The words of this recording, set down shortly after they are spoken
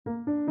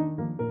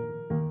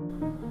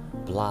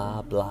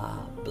blah,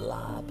 blah,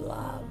 blah,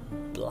 blah,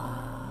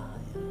 blah,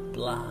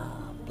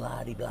 blah,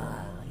 blah-de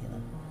blah,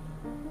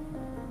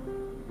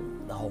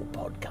 The whole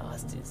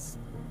podcast is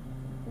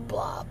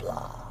blah,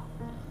 blah.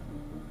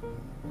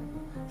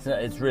 So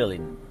it's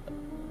really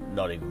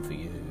not even for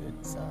you,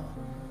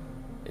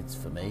 it's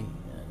for me.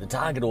 The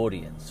target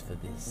audience for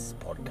this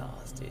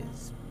podcast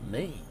is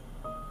me.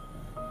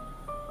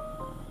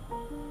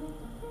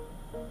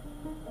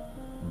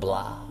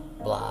 Blah,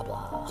 blah,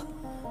 blah.